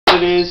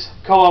it is.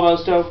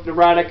 Amosto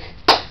Narotic.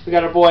 We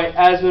got our boy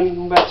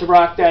Azman about to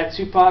rock that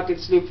Tupac and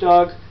Snoop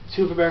Dogg.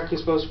 Two of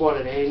America's Most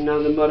Wanted. Ain't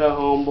nothing but a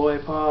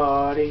homeboy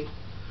party.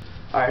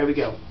 Alright, here we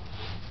go.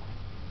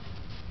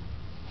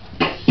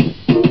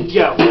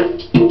 Yo,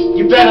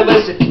 you better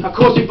listen. Of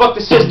course we fuck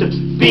the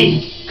system.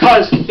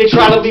 Because they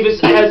try to leave us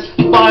as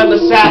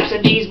mindless saps,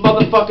 and these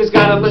motherfuckers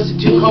gotta listen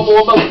to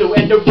Amosto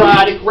and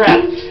Narotic rap.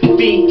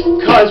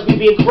 Because we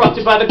being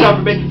corrupted by the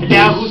government, and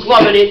now who's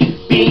loving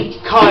it?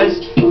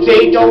 Because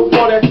they don't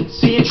wanna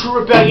see a true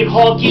rebellion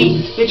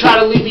honky. They try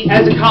to leave me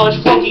as a college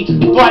flunky,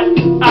 but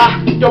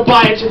don't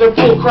buy into their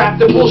bullcrap,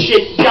 their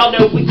bullshit. Y'all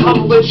know we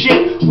come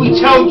legit. We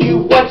tell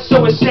you what's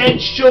so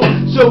essential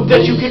so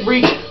that you can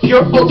reach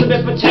your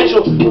ultimate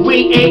potential.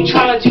 We ain't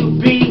trying to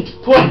be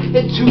put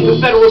into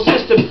the federal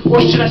system,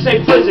 or should I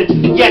say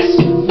prison. Yes,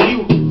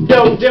 you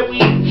know that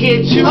we here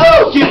to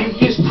give you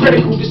this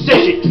critical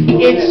decision.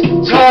 It's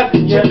time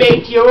to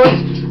make yours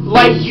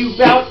like you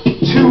bout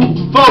to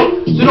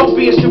vote. So don't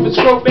be a stupid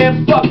scrope,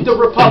 man. Fuck the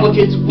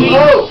Republicans. We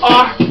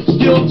are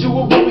still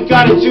doing what we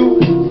gotta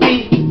do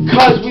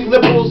because we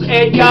liberals,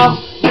 and y'all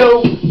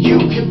know you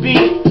can be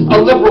a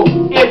liberal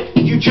if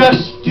you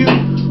just do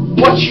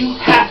what you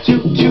have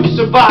to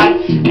survive.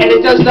 And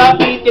it does not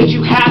mean that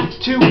you have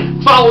to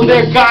follow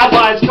their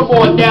guidelines. Come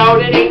on now,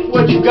 that ain't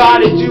what you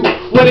gotta do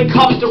when it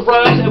comes to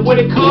rhymes, and when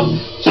it comes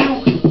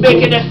to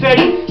making that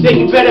fetty, then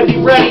you better be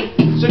ready.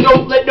 So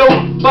don't let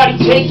nobody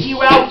take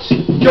you out.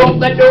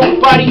 Don't let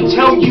nobody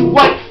tell you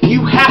what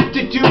you have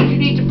to do. You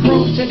need to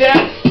prove to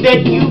them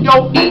that you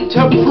don't need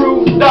to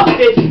prove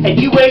nothing, and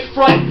you ain't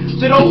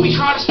front. So don't be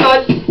trying to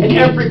stunt, and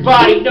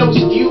everybody knows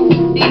you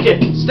need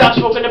to stop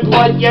smoking the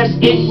blood. Yes,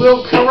 it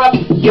will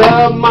corrupt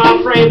your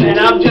mind frame, and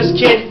I'm just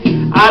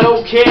kidding. I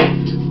don't care,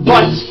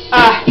 but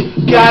I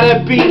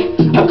gotta be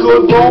a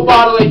good role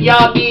model, and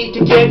y'all need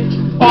to get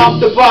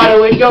off the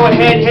bottle and go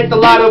ahead and hit the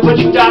lotto, but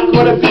you're not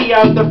gonna be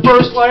out the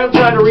first line. I'm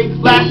trying to read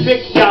last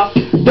pick, y'all.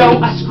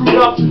 No, I screwed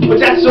up, but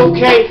that's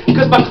okay,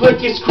 cause my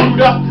clique is screwed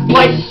up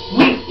like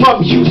we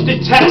from Houston,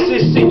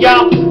 Texas. And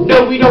y'all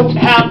know we don't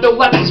have no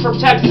Lexus from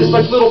Texas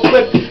like Little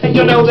Flip. And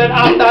you know that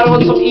I'm not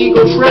on some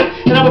ego trip,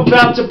 and I'm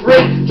about to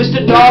bring Mr.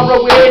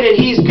 Naro in, and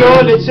he's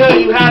going to tell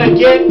you how to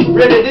get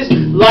rid of this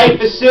life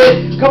is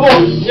sin. Come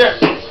on. Yeah.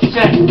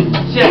 Check.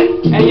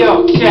 Hey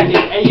yo, check it.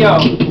 Hey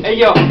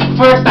yo.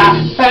 First I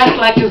fast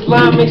like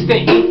Islamics,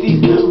 then eat these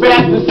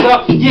rappers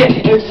up, yeah,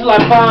 until I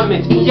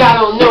vomit.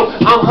 Y'all don't know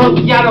I'm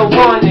hungry, y'all don't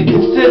want it.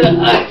 Consider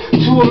us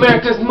two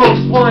America's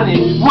most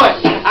wanted. What?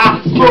 I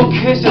smoke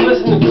kush and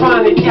listen to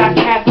Chronic. Y'all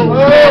cats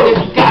understand if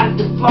you got it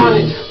to flaunt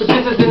it, but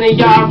this isn't a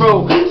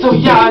yarrow, so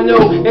y'all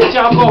know that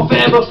y'all gon'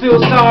 forever feel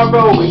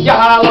sorrow.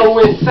 Y'all hollow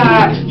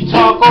inside. You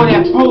talk all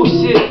that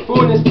bullshit,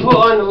 when it's put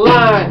on the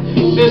line.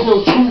 There's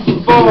no truth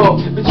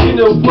involved, but you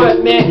know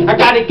what, man? I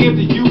gotta give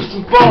the youth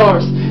some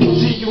bars.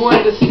 Do you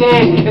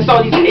understand? It's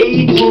all these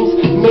agents,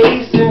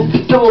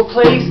 masons, someone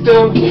placed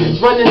them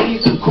running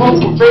these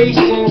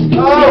corporations,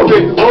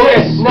 secret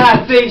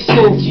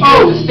organizations. You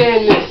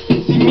understand this?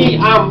 See me,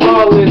 I'm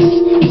lawless,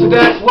 so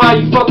that's why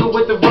you fucking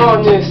with the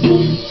rawness.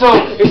 So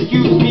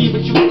excuse me,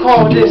 but you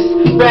call this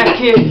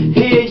racket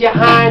here, your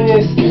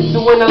highness.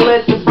 So when I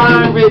let the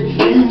rhyme rip,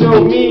 you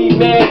know me,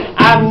 man.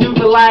 I'm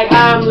neuter like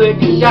Heimlich.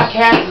 Y'all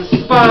cats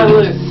are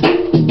spineless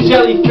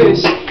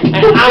jellyfish,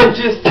 and I'm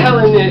just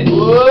telling it.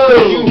 So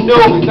you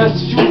know that's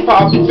the truth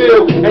I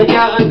feel, and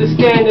y'all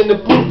understand in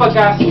the booth I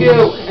got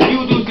skill, and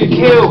you dudes get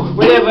killed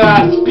whenever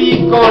I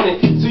speak on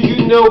it. So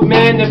you know,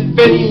 man, if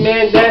any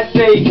man that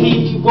say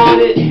he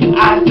want it,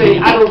 I say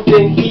I don't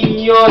think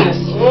he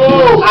honest.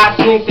 I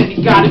think that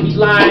he gotta be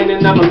lying,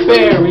 and I'ma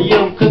bury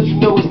him, cause you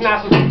know it's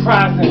not so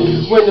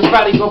surprising when the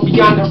body go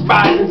beyond the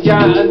horizons.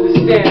 Y'all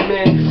understand,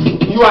 man.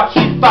 You I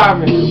keep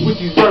firing with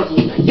these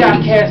verbals.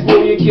 Y'all cats know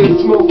you get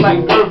smoked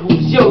like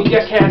herbals. Yo,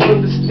 y'all cats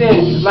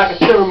understand like a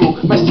thermal.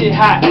 My shit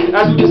hot,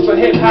 I do this for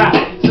hip hop.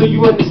 So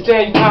you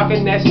understand you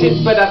talking that shit,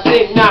 but I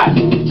think not.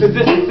 Cause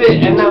this is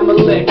it, and I'ma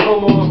let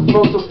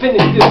Amosto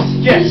finish this.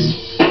 Yes.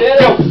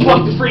 Yo,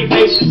 fuck the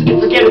Freemasons and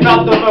forget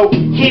about the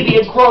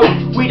bohemian growth.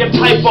 We them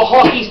type of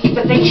hawkies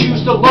that they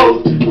choose to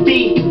loathe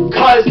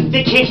because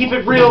they can't keep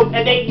it real,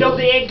 and they know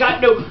they ain't got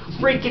no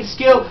freaking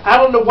skill. I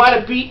don't know why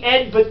the beat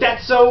end, but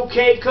that's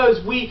okay, cause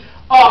we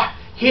are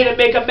here to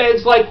make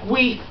amends, like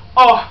we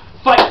are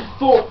fighting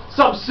for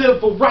some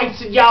civil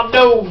rights, and y'all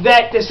know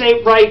that this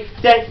ain't right,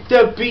 that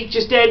the beat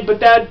just end,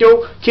 but that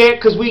don't care,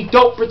 cause we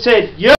don't pretend. Yeah.